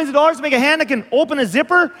tens of millions of dollars to make a hand that can open a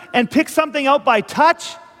zipper and pick something out by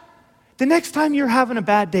touch. The next time you're having a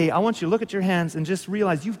bad day, I want you to look at your hands and just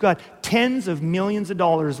realize you've got tens of millions of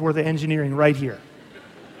dollars worth of engineering right here.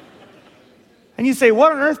 And you say,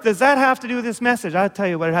 what on earth does that have to do with this message? I'll tell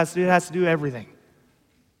you what it has to do. It has to do with everything.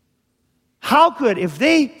 How could, if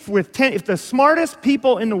the smartest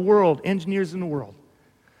people in the world, engineers in the world,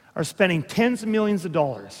 are spending tens of millions of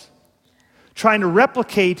dollars trying to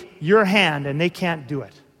replicate your hand and they can't do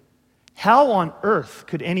it, how on earth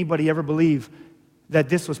could anybody ever believe that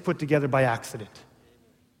this was put together by accident?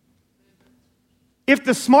 If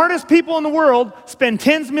the smartest people in the world spend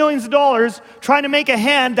tens of millions of dollars trying to make a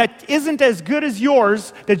hand that isn't as good as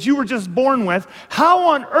yours, that you were just born with, how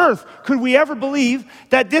on earth could we ever believe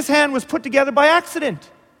that this hand was put together by accident?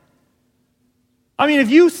 I mean, if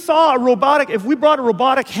we brought a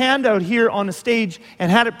robotic hand out here on the stage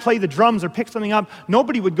and had it play the drums or pick something up,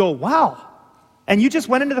 nobody would go, wow. And you just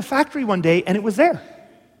went into the factory one day and it was there.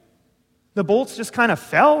 The bolts just kind of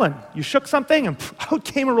fell and you shook something and out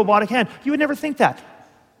came a robotic hand. You would never think that.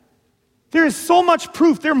 There is so much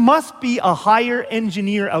proof. There must be a higher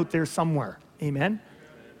engineer out there somewhere. Amen?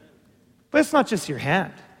 But it's not just your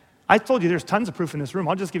hand. I told you there's tons of proof in this room.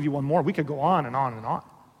 I'll just give you one more. We could go on and on and on.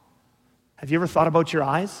 Have you ever thought about your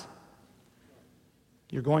eyes?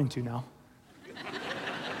 You're going to now.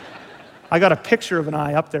 I got a picture of an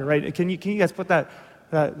eye up there, right? Can you guys put the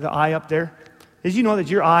eye up there? Did you know that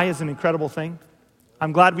your eye is an incredible thing?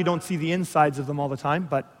 I'm glad we don't see the insides of them all the time,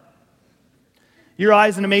 but your eye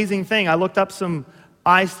is an amazing thing. I looked up some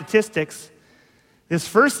eye statistics. This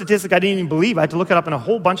first statistic I didn't even believe. I had to look it up in a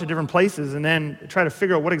whole bunch of different places and then try to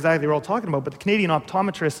figure out what exactly they were all talking about. But the Canadian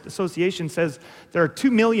Optometrist Association says there are 2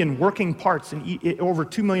 million working parts, over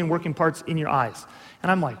 2 million working parts in your eyes.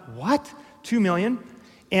 And I'm like, what? 2 million?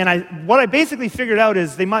 And what I basically figured out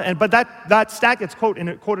is but that stat gets quoted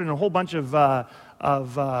in a whole bunch of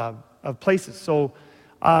places. So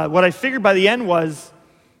what I figured by the end was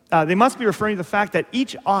they must be referring to the fact that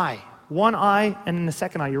each eye, one eye and then the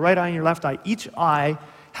second eye, your right eye and your left eye, each eye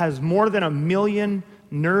has more than 1 million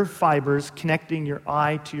nerve fibers connecting your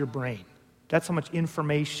eye to your brain. That's how much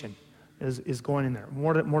information is going in there,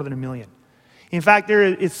 more than 1 million. In fact,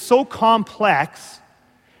 it's so complex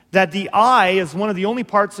that the eye is one of the only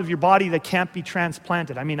parts of your body that can't be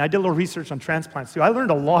transplanted. I mean, I did a little research on transplants too. I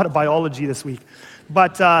learned a lot of biology this week.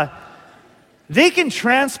 But they can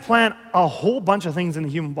transplant a whole bunch of things in the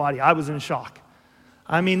human body. I was in shock.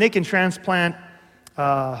 I mean, they can transplant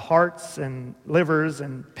hearts and livers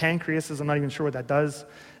and pancreases. I'm not even sure what that does.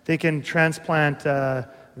 They can transplant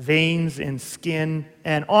veins and skin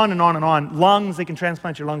and on and on and on. Lungs, they can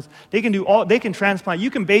transplant your lungs. They can transplant.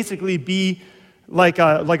 You can basically be like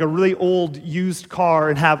a really old used car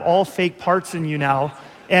and have all fake parts in you now,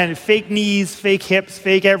 and fake knees, fake hips,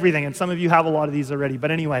 fake everything. And some of you have a lot of these already.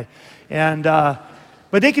 But anyway, but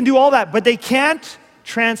they can do all that, but they can't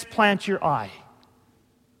transplant your eye.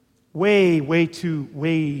 Way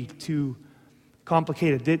too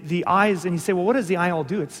complicated. The eyes, and you say, well, what does the eye all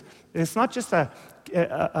do? It's not just a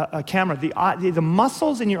camera. The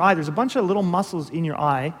muscles in your eye. There's a bunch of little muscles in your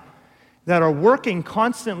eye that are working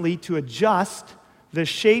constantly to adjust the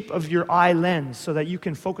shape of your eye lens so that you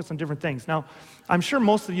can focus on different things. Now, I'm sure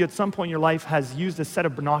most of you at some point in your life has used a set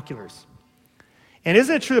of binoculars. And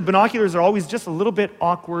isn't it true that binoculars are always just a little bit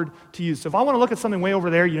awkward to use? So if I want to look at something way over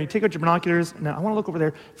there, you take out your binoculars, and I want to look over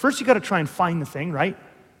there. First, you got to try and find the thing, right?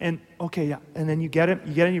 And okay, yeah, and then you get it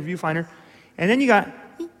in your viewfinder, and then you got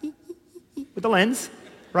with the lens,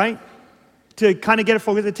 right, to kind of get it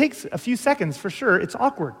focused. It takes a few seconds for sure. It's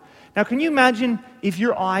awkward. Now, can you imagine if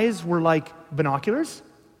your eyes were like binoculars?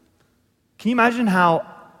 Can you imagine how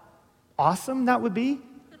awesome that would be?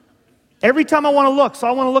 Every time I want to look, so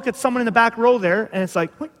I want to look at someone in the back row there, and it's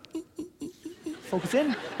like, focus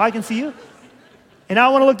in, I can see you. And now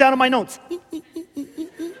I want to look down at my notes.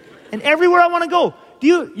 And everywhere I want to go,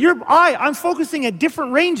 your eye, I'm focusing at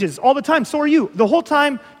different ranges all the time. So are you. The whole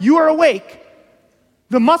time you are awake,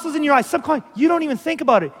 the muscles in your eyes, subconscious, you don't even think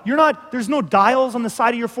about it. There's no dials on the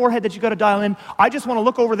side of your forehead that you got to dial in. I just want to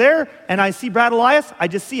look over there, and I see Brad Elias, I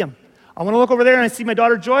just see him. I want to look over there and I see my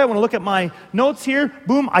daughter Joy. I want to look at my notes here.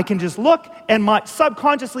 Boom, I can just look, and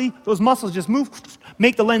subconsciously, those muscles just move,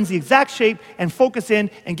 make the lens the exact shape, and focus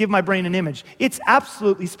in and give my brain an image. It's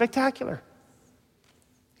absolutely spectacular.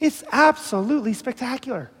 It's absolutely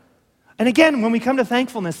spectacular. And again, when we come to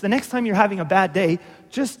thankfulness, the next time you're having a bad day,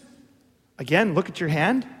 just, again, look at your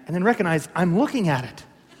hand and then recognize, I'm looking at it.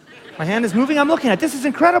 My hand is moving, I'm looking at it. This is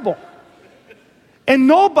incredible. And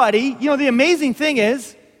nobody, the amazing thing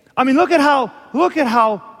is, look at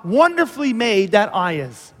how wonderfully made that eye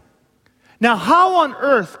is. Now, how on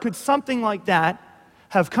earth could something like that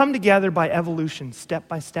have come together by evolution, step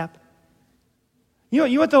by step? You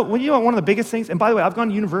know one of the biggest things, and by the way, I've gone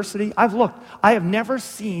to university, I've looked. I have never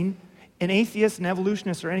seen an atheist, an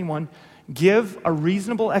evolutionist, or anyone give a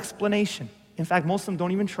reasonable explanation. In fact, most of them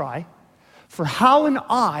don't even try, for how an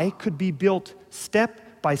eye could be built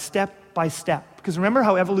step by step by step. Because remember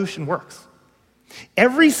how evolution works.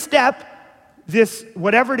 Every step,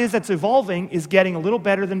 whatever it is that's evolving is getting a little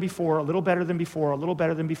better than before, a little better than before, a little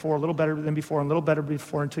better than before, a little better than before, and a little better than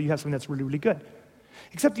before until you have something that's really, really good.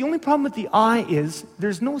 Except the only problem with the eye is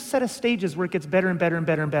there's no set of stages where it gets better and better and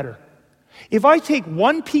better and better. If I take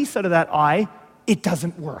one piece out of that eye, it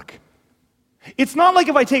doesn't work. It's not like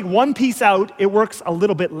if I take one piece out, it works a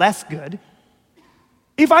little bit less good.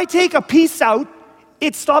 If I take a piece out,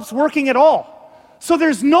 it stops working at all. So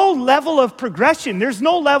there's no level of progression. There's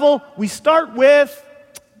no level, we start with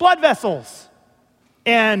blood vessels,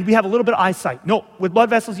 and we have a little bit of eyesight. No, with blood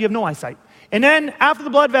vessels, you have no eyesight. And then after the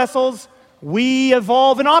blood vessels, we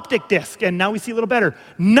evolve an optic disc, and now we see a little better.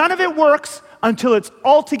 None of it works until it's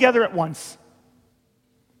all together at once,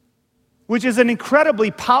 which is an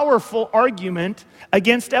incredibly powerful argument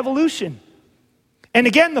against evolution. And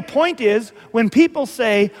again, the point is, when people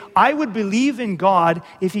say, I would believe in God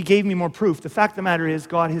if he gave me more proof, the fact of the matter is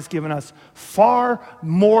God has given us far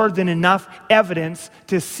more than enough evidence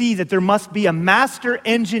to see that there must be a master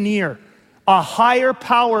engineer, a higher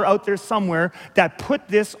power out there somewhere that put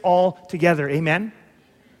this all together. Amen?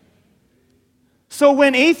 So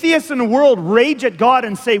when atheists in the world rage at God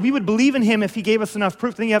and say, we would believe in him if he gave us enough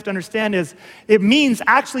proof, the thing you have to understand is, it means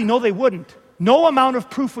actually, no, they wouldn't. No amount of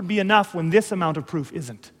proof would be enough when this amount of proof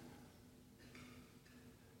isn't.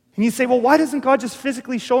 And you say, well, why doesn't God just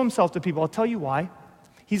physically show himself to people? I'll tell you why.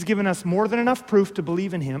 He's given us more than enough proof to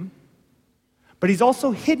believe in him, but he's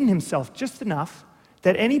also hidden himself just enough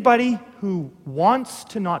that anybody who wants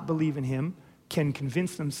to not believe in him can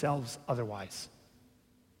convince themselves otherwise.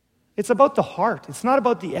 It's about the heart. It's not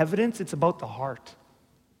about the evidence, it's about the heart.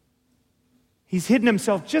 He's hidden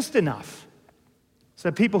himself just enough so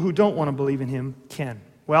that people who don't want to believe in him can.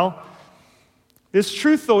 Well, this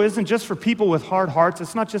truth, though, isn't just for people with hard hearts.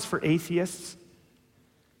 It's not just for atheists.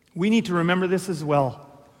 We need to remember this as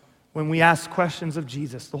well when we ask questions of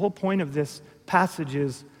Jesus. The whole point of this passage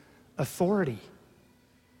is authority.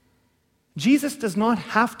 Jesus does not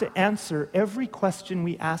have to answer every question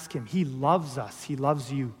we ask him. He loves us. He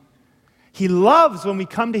loves you. He loves when we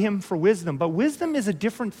come to him for wisdom, but wisdom is a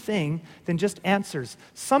different thing than just answers.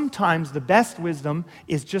 Sometimes the best wisdom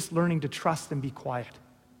is just learning to trust and be quiet.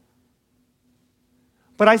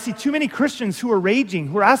 But I see too many Christians who are raging,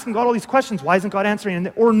 who are asking God all these questions. Why isn't God answering?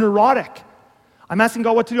 Or neurotic. I'm asking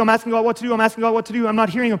God what to do, I'm asking God what to do, I'm asking God what to do, I'm not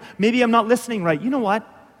hearing him. Maybe I'm not listening right. You know what?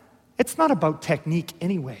 It's not about technique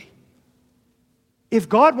anyway. If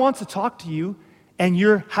God wants to talk to you and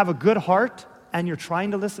you have a good heart and you're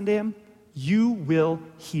trying to listen to him, you will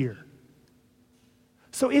hear.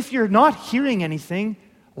 So if you're not hearing anything,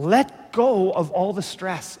 let go of all the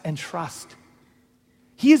stress and trust.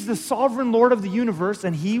 He is the sovereign Lord of the universe,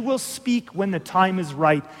 and he will speak when the time is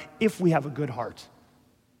right if we have a good heart.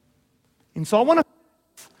 And so I want to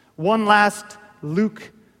one last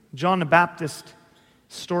Luke, John the Baptist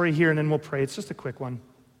story here, and then we'll pray. It's just a quick one.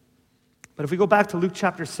 But if we go back to Luke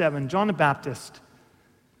chapter 7, John the Baptist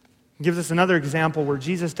gives us another example where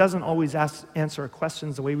Jesus doesn't always answer our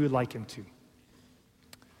questions the way we would like him to.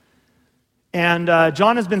 And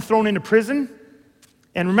John has been thrown into prison.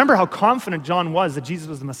 And remember how confident John was that Jesus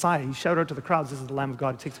was the Messiah. He shouted out to the crowds, this is the Lamb of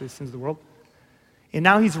God who takes away the sins of the world. And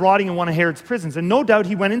now he's rotting in one of Herod's prisons. And no doubt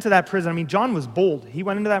he went into that prison. I mean, John was bold. He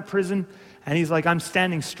went into that prison and he's like, I'm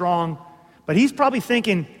standing strong. But he's probably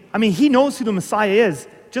thinking, I mean, he knows who the Messiah is.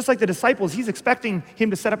 Just like the disciples, he's expecting him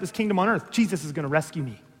to set up his kingdom on earth. Jesus is going to rescue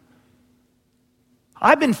me.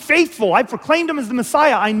 I've been faithful. I've proclaimed him as the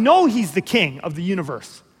Messiah. I know he's the king of the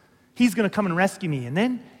universe. He's going to come and rescue me. And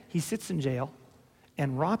then he sits in jail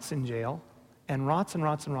and rots in jail and rots and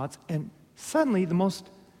rots and rots. And suddenly the most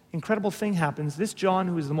incredible thing happens. This John,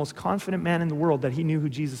 who is the most confident man in the world that he knew who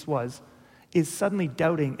Jesus was, is suddenly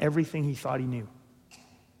doubting everything he thought he knew.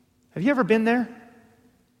 Have you ever been there?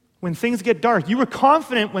 When things get dark, you were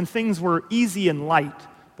confident when things were easy and light.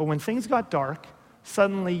 But when things got dark,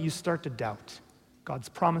 suddenly you start to doubt God's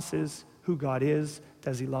promises, who God is,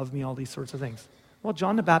 does he love me, all these sorts of things. Well,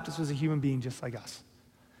 John the Baptist was a human being just like us.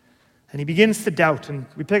 And he begins to doubt. And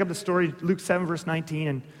we pick up the story, Luke 7, verse 19.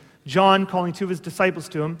 And John, calling two of his disciples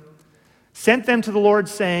to him, sent them to the Lord,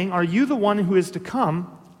 saying, are you the one who is to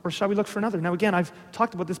come, or shall we look for another? Now again, I've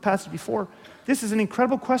talked about this passage before. This is an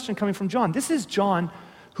incredible question coming from John. This is John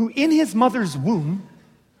who in his mother's womb,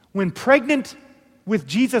 when pregnant with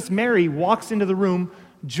Jesus, Mary walks into the room,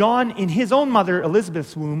 John, in his own mother,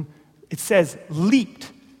 Elizabeth's womb, it says, leaped.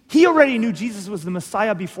 He already knew Jesus was the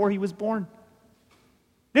Messiah before he was born.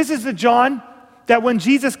 This is the John that when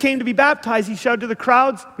Jesus came to be baptized, he shouted to the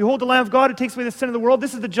crowds, behold the Lamb of God who takes away the sin of the world.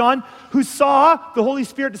 This is the John who saw the Holy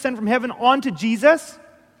Spirit descend from heaven onto Jesus.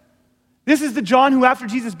 This is the John who, after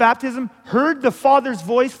Jesus' baptism, heard the Father's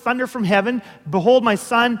voice thunder from heaven, behold my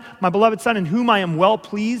Son, my beloved Son, in whom I am well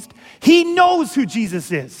pleased. He knows who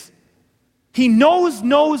Jesus is. He knows.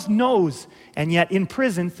 And yet in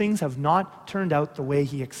prison, things have not turned out the way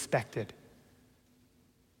he expected.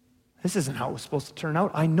 This isn't how it was supposed to turn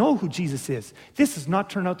out. I know who Jesus is. This has not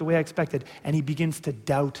turned out the way I expected. And he begins to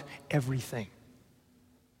doubt everything.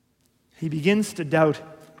 He begins to doubt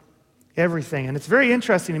everything. And it's very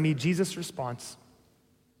interesting to me, Jesus' response.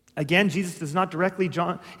 Again, Jesus does not directly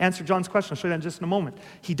answer John's question. I'll show you that in just in a moment.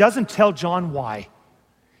 He doesn't tell John why.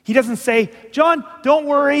 He doesn't say, John, don't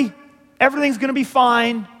worry. Everything's going to be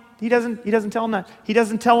fine. He doesn't tell him that. He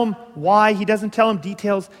doesn't tell him why. He doesn't tell him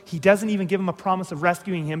details. He doesn't even give him a promise of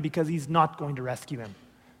rescuing him because he's not going to rescue him.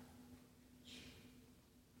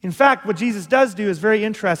 In fact, what Jesus does do is very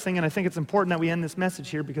interesting, and I think it's important that we end this message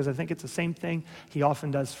here because I think it's the same thing he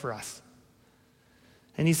often does for us.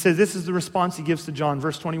 And he says, this is the response he gives to John,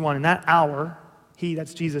 verse 21. In that hour, he,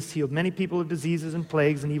 that's Jesus, healed many people of diseases and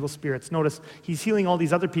plagues and evil spirits. Notice, he's healing all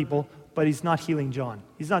these other people, but he's not healing John.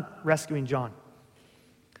 He's not rescuing John.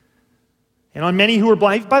 And on many who are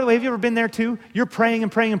blind, by the way, have you ever been there too? You're praying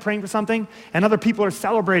and praying and praying for something, and other people are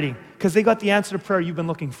celebrating because they got the answer to prayer you've been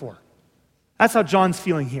looking for. That's how John's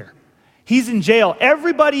feeling here. He's in jail.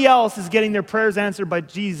 Everybody else is getting their prayers answered by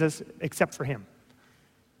Jesus except for him.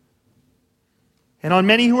 And on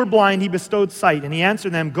many who were blind, he bestowed sight, and he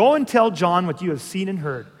answered them, go and tell John what you have seen and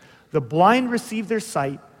heard. The blind receive their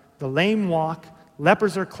sight, the lame walk,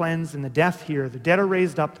 lepers are cleansed, and the deaf hear. The dead are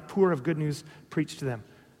raised up, the poor of good news preached to them.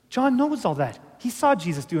 John knows all that. He saw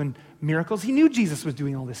Jesus doing miracles. He knew Jesus was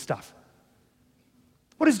doing all this stuff.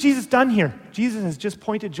 What has Jesus done here? Jesus has just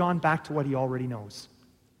pointed John back to what he already knows.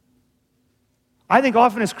 I think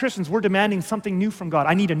often as Christians, we're demanding something new from God.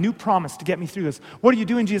 I need a new promise to get me through this. What are you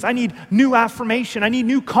doing, Jesus? I need new affirmation. I need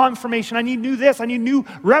new confirmation. I need new this. I need new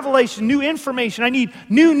revelation, new information. I need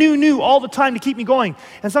new all the time to keep me going.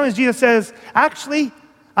 And sometimes Jesus says, actually,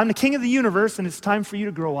 I'm the king of the universe, and it's time for you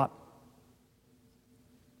to grow up.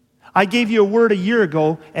 I gave you a word a year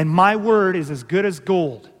ago, and my word is as good as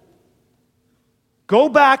gold. Go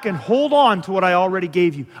back and hold on to what I already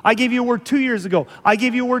gave you. I gave you a word 2 years ago. I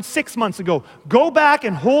gave you a word 6 months ago. Go back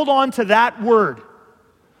and hold on to that word.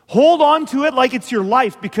 Hold on to it like it's your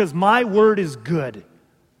life because my word is good.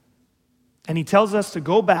 And he tells us to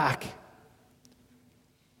go back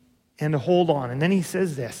and to hold on. And then he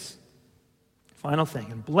says this, final thing,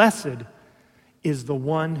 and blessed is the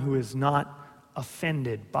one who is not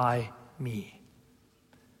offended by me.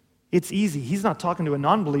 It's easy. He's not talking to a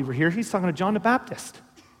non-believer here. He's talking to John the Baptist.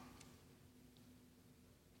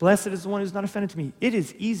 Blessed is the one who's not offended to me. It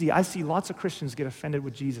is easy. I see lots of Christians get offended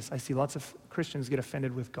with Jesus. I see lots of Christians get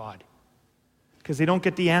offended with God because they don't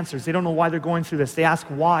get the answers. They don't know why they're going through this. They ask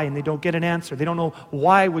why and they don't get an answer. They don't know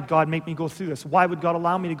why would God make me go through this? Why would God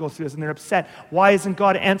allow me to go through this? And they're upset. Why isn't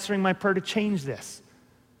God answering my prayer to change this?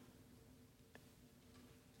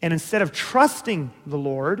 And instead of trusting the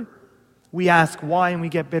Lord, we ask why and we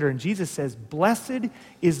get bitter. And Jesus says, blessed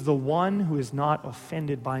is the one who is not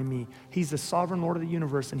offended by me. He's the sovereign Lord of the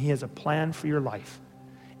universe and he has a plan for your life.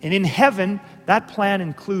 And in heaven, that plan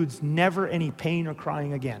includes never any pain or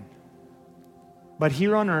crying again. But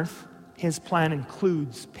here on earth, his plan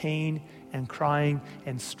includes pain and crying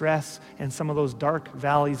and stress and some of those dark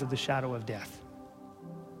valleys of the shadow of death.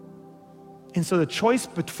 And so the choice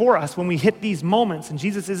before us when we hit these moments and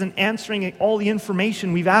Jesus isn't answering all the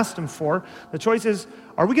information we've asked him for, the choice is,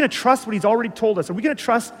 are we going to trust what he's already told us? Are we going to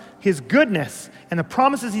trust his goodness and the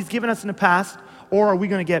promises he's given us in the past, or are we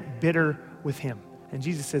going to get bitter with him? And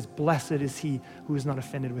Jesus says, blessed is he who is not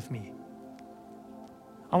offended with me.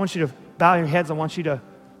 I want you to bow your heads. I want you to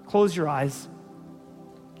close your eyes.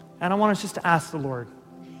 And I want us just to ask the Lord.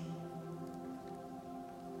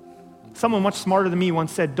 Someone much smarter than me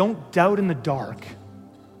once said, don't doubt in the dark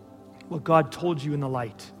what God told you in the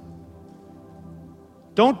light.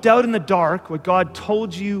 Don't doubt in the dark what God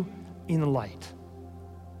told you in the light.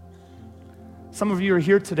 Some of you are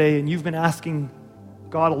here today and you've been asking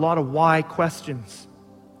God a lot of why questions,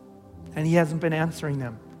 and he hasn't been answering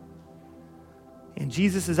them. And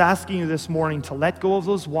Jesus is asking you this morning to let go of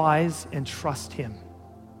those whys and trust him.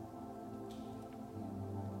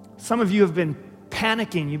 Some of you have been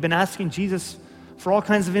panicking. You've been asking Jesus for all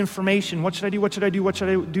kinds of information. What should I do? What should I do? What should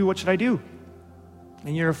I do? What should I do?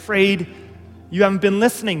 And you're afraid you haven't been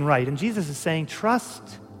listening right. And Jesus is saying, trust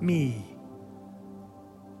me.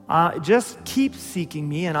 Just keep seeking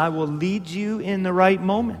me and I will lead you in the right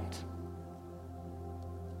moment.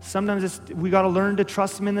 Sometimes we got to learn to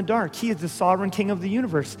trust him in the dark. He is the sovereign king of the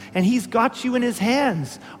universe and he's got you in his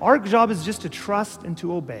hands. Our job is just to trust and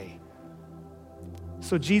to obey.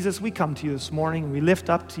 So Jesus, we come to you this morning and we lift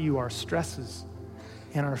up to you our stresses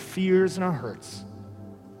and our fears and our hurts.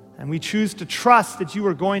 And we choose to trust that you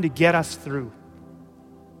are going to get us through.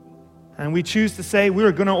 And we choose to say we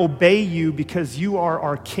are going to obey you because you are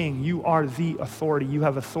our King. You are the authority. You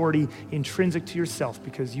have authority intrinsic to yourself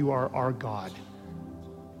because you are our God.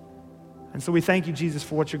 And so we thank you, Jesus,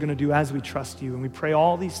 for what you're going to do as we trust you. And we pray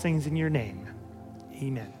all these things in your name.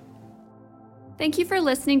 Amen. Thank you for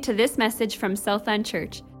listening to this message from Southland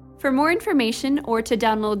Church. For more information or to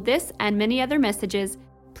download this and many other messages,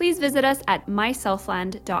 please visit us at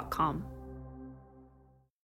mysouthland.com.